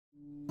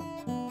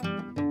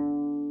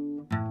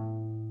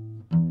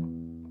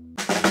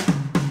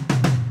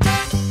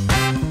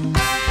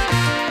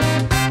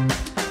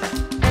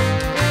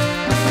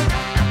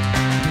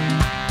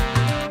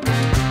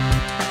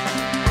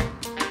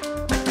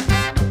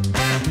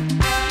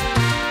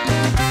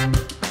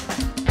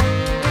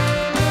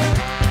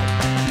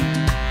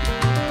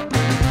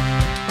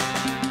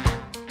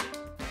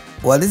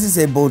Well, this is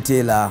Ebo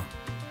Taylor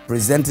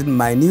presenting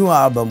my new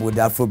album with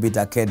the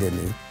Afrobeat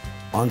Academy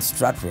on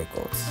Strut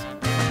Records.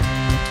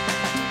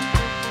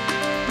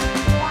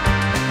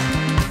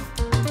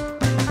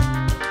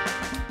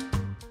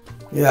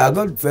 Yeah, I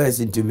got first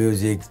into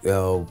music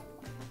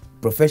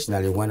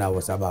professionally when I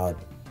was about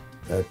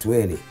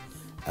 20.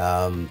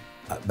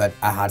 But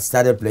I had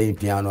started playing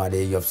piano at the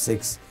age of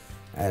 6,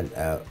 and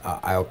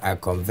I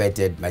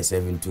converted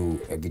myself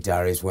into a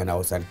guitarist when I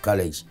was at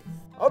college.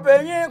 In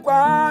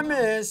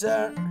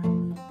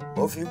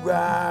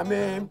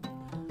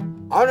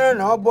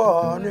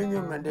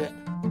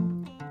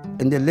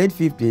the late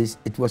 50s,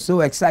 it was so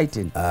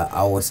exciting.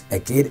 I was a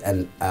kid,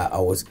 and I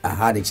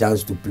had a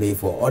chance to play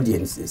for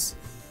audiences,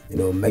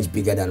 much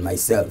bigger than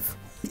myself.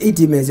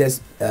 ETMS's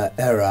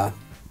era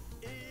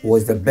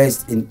was the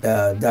best in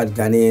that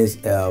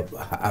Ghanaians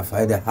have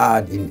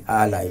had in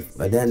our life.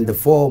 But then the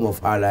form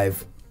of our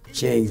life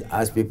changed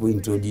as people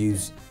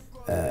introduced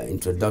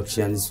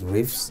introductions,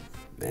 riffs,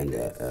 and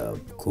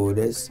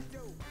coders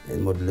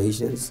and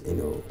modulations,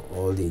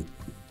 all the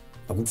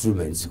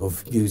accoutrements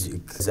of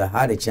music. So I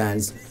had a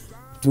chance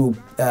to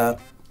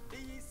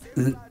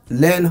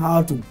learn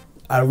how to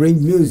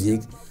arrange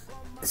music.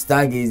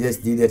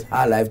 Stargazers needed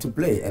high life to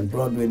play, and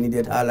Broadway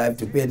needed high life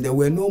to play, and there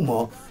were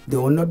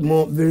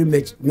not very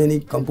many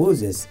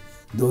composers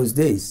those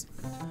days.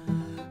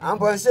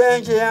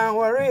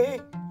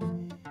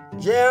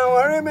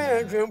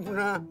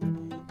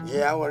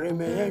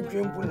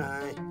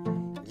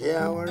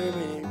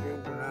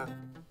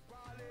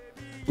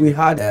 We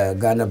had a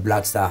Ghana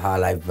Black Star High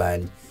Life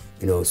band,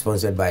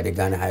 sponsored by the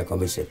Ghana High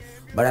Commission.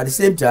 But at the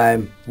same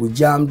time, we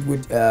jammed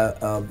with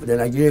the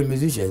Nigerian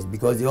musicians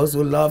because they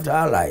also loved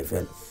high life,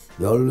 and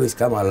they always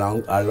come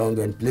along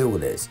and play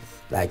with us,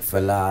 like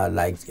Fela,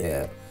 like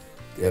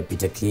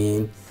Peter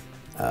King,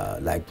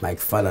 like Mike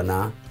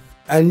Fela.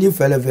 I knew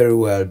Fela very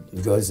well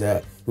because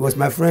he was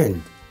my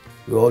friend.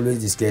 We were always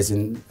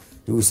discussing.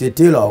 He would say,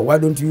 "Taylor, why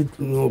don't you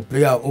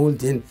play our own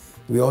thing?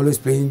 We're always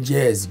playing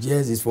jazz.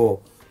 Jazz is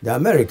for the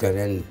American."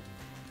 And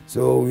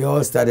so we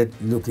all started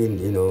looking,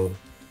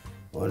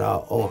 on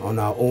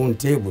our own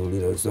table,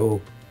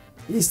 So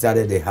he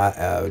started the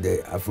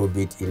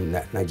Afrobeat in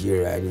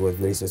Nigeria, and he was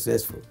very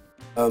successful.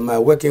 My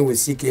working with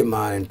CK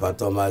Mann and Pat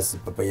Thomas,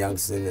 Papa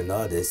Youngson, and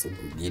others,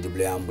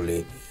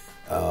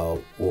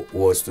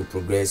 was to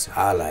progress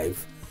high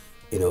life,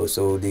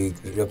 So the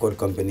record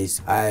companies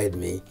hired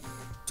me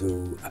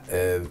to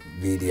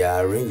be the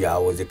arranger. I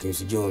was the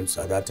Quincy Jones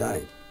at that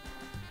time.